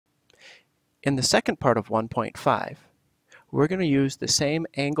In the second part of 1.5, we're going to use the same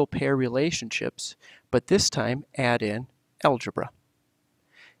angle pair relationships, but this time add in algebra.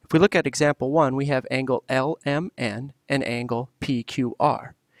 If we look at example 1, we have angle LMN and angle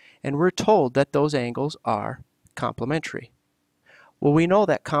PQR, and we're told that those angles are complementary. Well, we know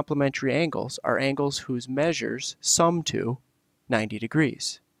that complementary angles are angles whose measures sum to 90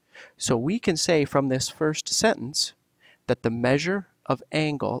 degrees. So we can say from this first sentence that the measure of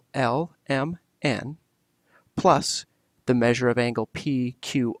angle LMN plus the measure of angle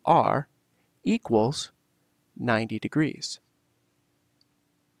PQR equals 90 degrees.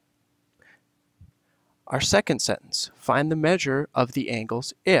 Our second sentence, find the measure of the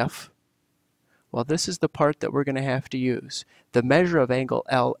angles if, well, this is the part that we're going to have to use. The measure of angle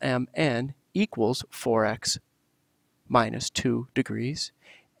LMN equals 4x minus 2 degrees,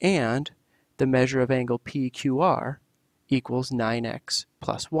 and the measure of angle PQR equals 9x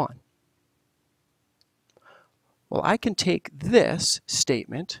plus 1. Well, I can take this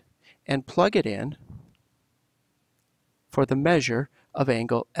statement and plug it in for the measure of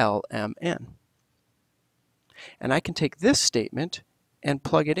angle LMN. And I can take this statement and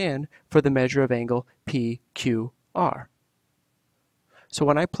plug it in for the measure of angle PQR. So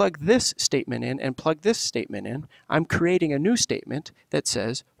when I plug this statement in and plug this statement in, I'm creating a new statement that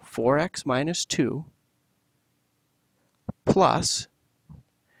says 4x minus 2 plus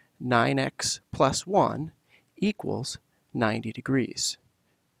 9x plus 1 equals 90 degrees.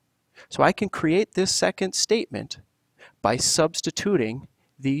 So I can create this second statement by substituting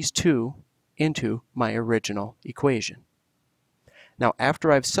these two into my original equation. Now,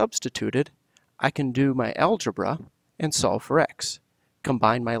 after I've substituted, I can do my algebra and solve for x.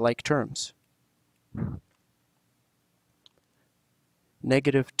 Combine my like terms.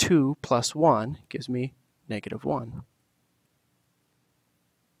 Negative 2 plus 1 gives me negative 1.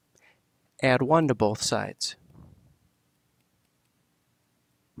 Add 1 to both sides.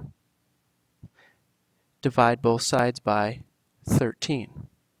 Divide both sides by 13.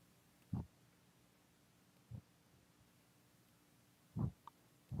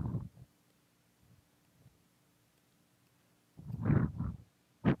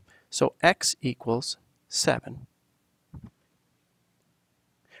 So x equals 7.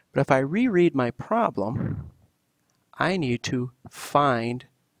 But if I reread my problem, I need to find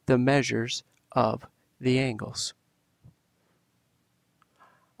the measures of the angles.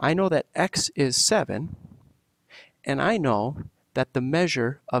 I know that x is 7, and I know that the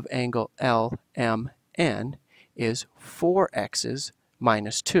measure of angle LMN is 4x's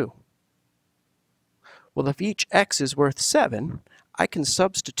minus 2. Well, if each x is worth 7, I can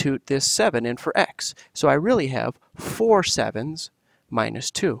substitute this 7 in for x. So I really have 4 7s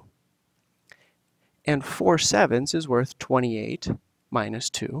minus 2. And 4 7s is worth 28 minus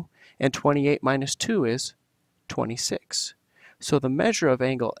 2. And 28 minus 2 is 26. So the measure of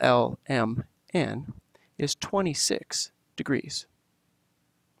angle LMN is 26 degrees.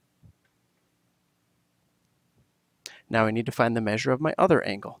 Now I need to find the measure of my other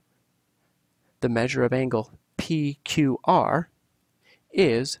angle. The measure of angle PQR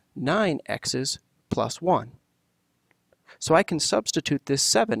is 9x's plus 1. So I can substitute this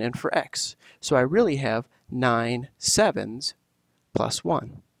 7 in for x. So I really have 9 7s plus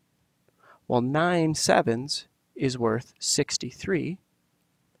 1. Well, 9 7s is worth 63.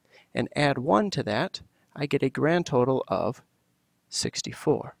 And add 1 to that, I get a grand total of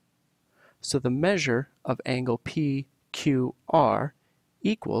 64. So the measure of angle PQR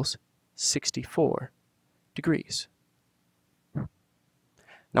equals 64 degrees.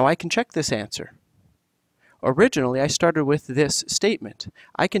 Now I can check this answer. Originally, I started with this statement.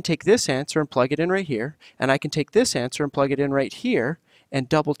 I can take this answer and plug it in right here, and I can take this answer and plug it in right here, and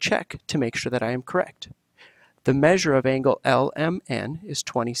double check to make sure that I am correct. The measure of angle LMN is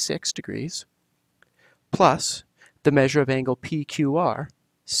 26 degrees, plus the measure of angle PQR,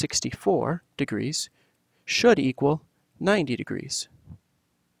 64 degrees, should equal 90 degrees.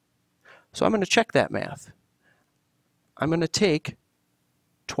 So I'm going to check that math. I'm going to take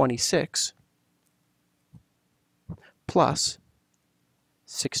 26 plus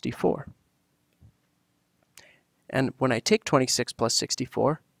 64. And when I take 26 plus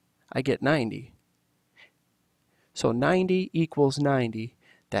 64, I get 90. So 90 equals 90.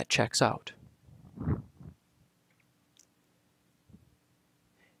 That checks out.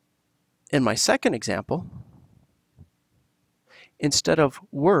 In my second example, instead of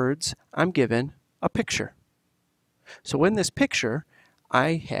words, I'm given a picture. So in this picture,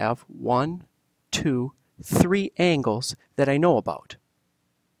 I have 1, 2, 3 angles that I know about.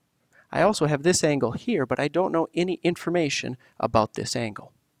 I also have this angle here, but I don't know any information about this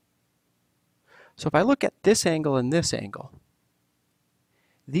angle. So if I look at this angle and this angle,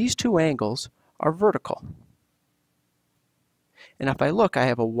 these two angles are vertical. And if I look, I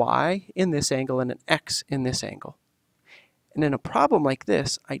have a y in this angle and an x in this angle. And in a problem like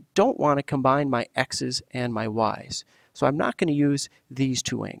this, I don't want to combine my x's and my y's. So I'm not going to use these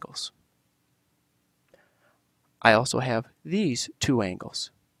two angles. I also have these two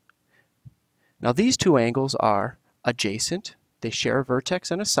angles. Now these two angles are adjacent. They share a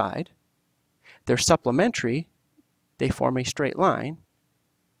vertex and a side. They're supplementary. They form a straight line.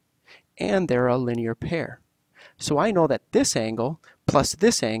 And they're a linear pair. So I know that this angle plus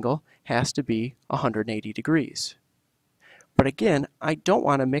this angle has to be 180 degrees. But again, I don't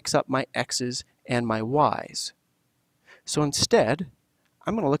want to mix up my x's and my y's. So instead,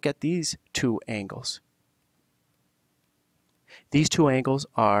 I'm going to look at these two angles. These two angles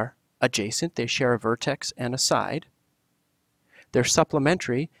are adjacent. They share a vertex and a side. They're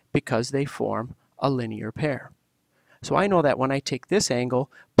supplementary because they form a linear pair. So I know that when I take this angle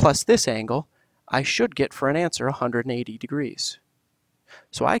plus this angle, I should get for an answer 180 degrees.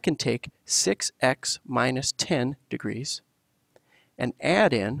 So I can take 6x minus 10 degrees and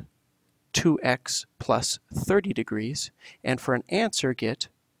add in 2x plus 30 degrees, and for an answer get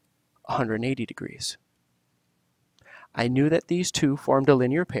 180 degrees. I knew that these two formed a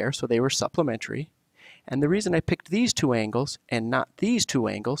linear pair, so they were supplementary. And the reason I picked these two angles and not these two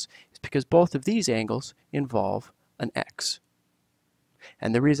angles is because both of these angles involve an x.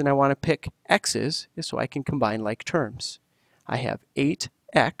 And the reason I want to pick x's is so I can combine like terms. I have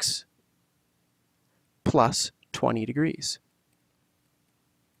 8x plus 20 degrees.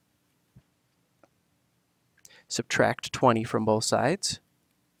 Subtract 20 from both sides.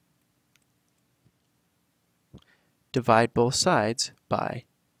 Divide both sides by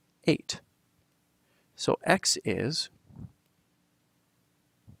 8. So x is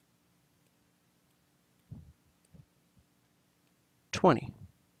 20.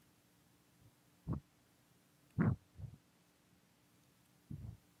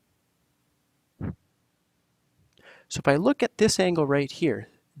 So if I look at this angle right here,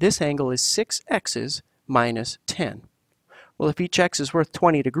 this angle is 6 x's minus 10. Well, if each x is worth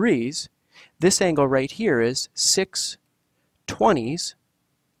 20 degrees, this angle right here is 6 20s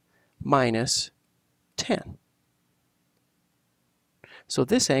minus 10. So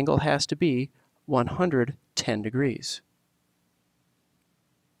this angle has to be 110 degrees.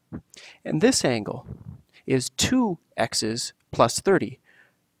 And this angle is 2 x's plus 30.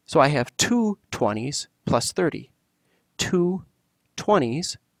 So I have 2 20s plus 30. 2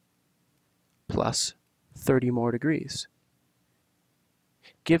 20s plus 30 more degrees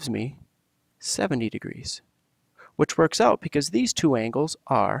gives me 70 degrees, which works out because these two angles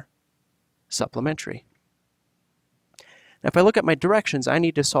are supplementary. Now if I look at my directions, I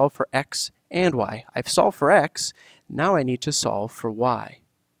need to solve for x and y. I've solved for x, now I need to solve for y.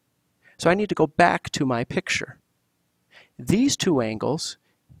 So I need to go back to my picture. These two angles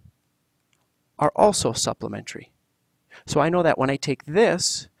are also supplementary. So I know that when I take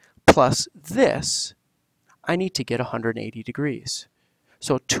this plus this, I need to get 180 degrees.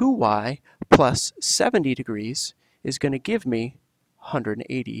 So 2y plus 70 degrees is going to give me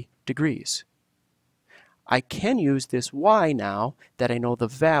 180 degrees. I can use this y now that I know the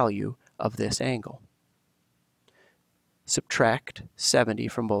value of this angle. Subtract 70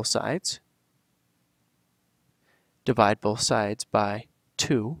 from both sides. Divide both sides by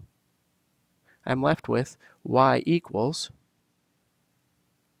 2. I'm left with y equals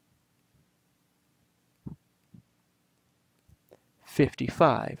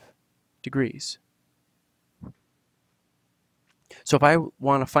 55 degrees. So if I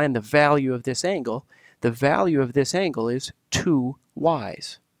want to find the value of this angle, the value of this angle is 2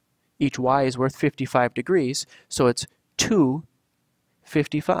 y's. Each y is worth 55 degrees, so it's 2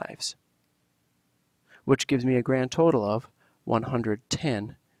 55s, which gives me a grand total of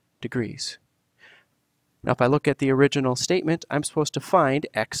 110 degrees. Now if I look at the original statement, I'm supposed to find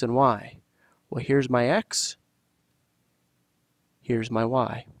x and y. Well, here's my x, here's my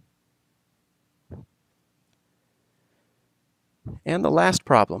y. And the last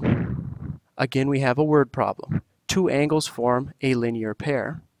problem. Again, we have a word problem. Two angles form a linear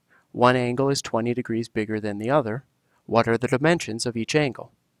pair. One angle is 20 degrees bigger than the other. What are the dimensions of each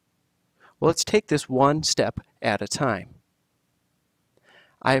angle? Well, let's take this one step at a time.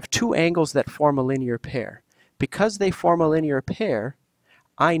 I have two angles that form a linear pair. Because they form a linear pair,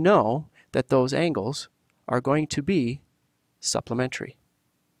 I know that those angles are going to be supplementary.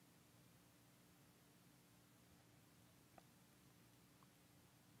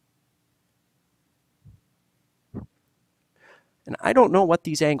 And I don't know what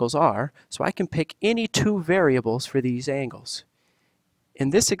these angles are, so I can pick any two variables for these angles.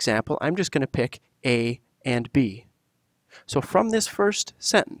 In this example, I'm just going to pick A and B. So from this first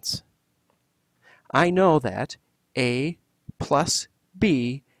sentence, I know that A plus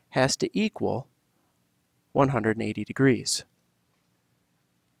B has to equal 180 degrees.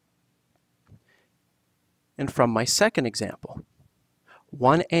 And from my second example,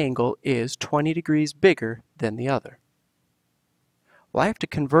 one angle is 20 degrees bigger than the other. Well, I have to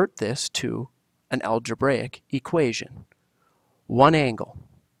convert this to an algebraic equation. One angle.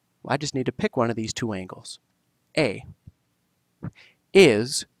 Well, I just need to pick one of these two angles. A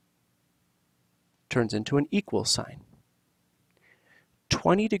is turns into an equal sign.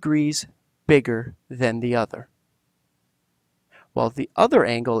 20 degrees bigger than the other. While the other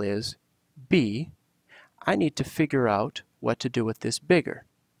angle is B, I need to figure out what to do with this bigger.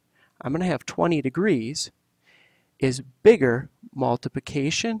 I'm going to have 20 degrees. Is bigger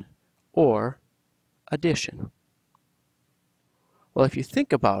multiplication or addition? Well, if you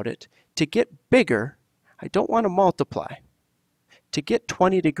think about it, to get bigger, I don't want to multiply. To get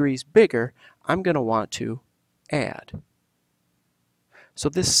 20 degrees bigger, I'm going to want to add. So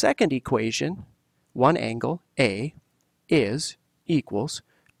this second equation, one angle, A, is equals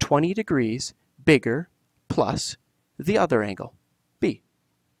 20 degrees bigger plus the other angle, B.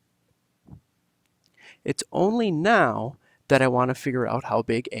 It's only now that I want to figure out how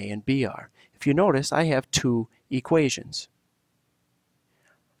big A and B are. If you notice, I have two equations.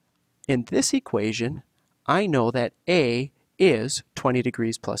 In this equation, I know that A is 20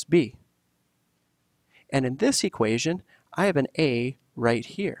 degrees plus B. And in this equation, I have an A right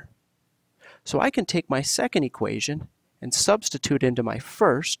here. So I can take my second equation and substitute into my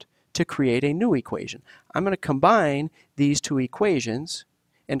first to create a new equation. I'm going to combine these two equations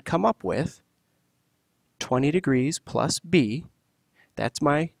and come up with 20 degrees plus B, that's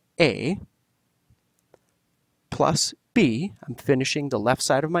my A, plus B, I'm finishing the left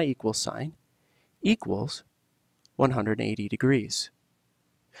side of my equal sign, equals 180 degrees.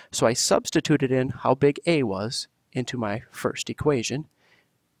 So I substituted in how big A was into my first equation,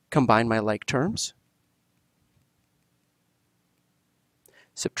 combine my like terms,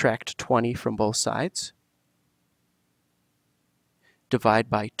 subtract 20 from both sides, divide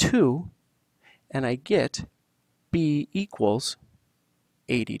by 2, and I get B equals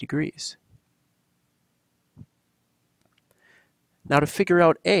 80 degrees. Now to figure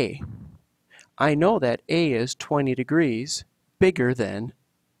out A, I know that A is 20 degrees bigger than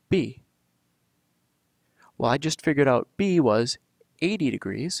B. Well, I just figured out B was 80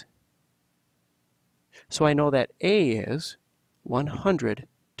 degrees, so I know that A is 100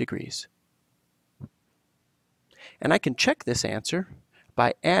 degrees. And I can check this answer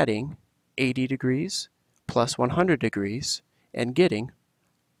by adding 80 degrees plus 100 degrees and getting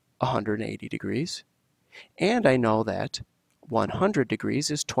 180 degrees. And I know that 100 degrees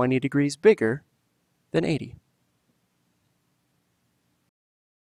is 20 degrees bigger than 80.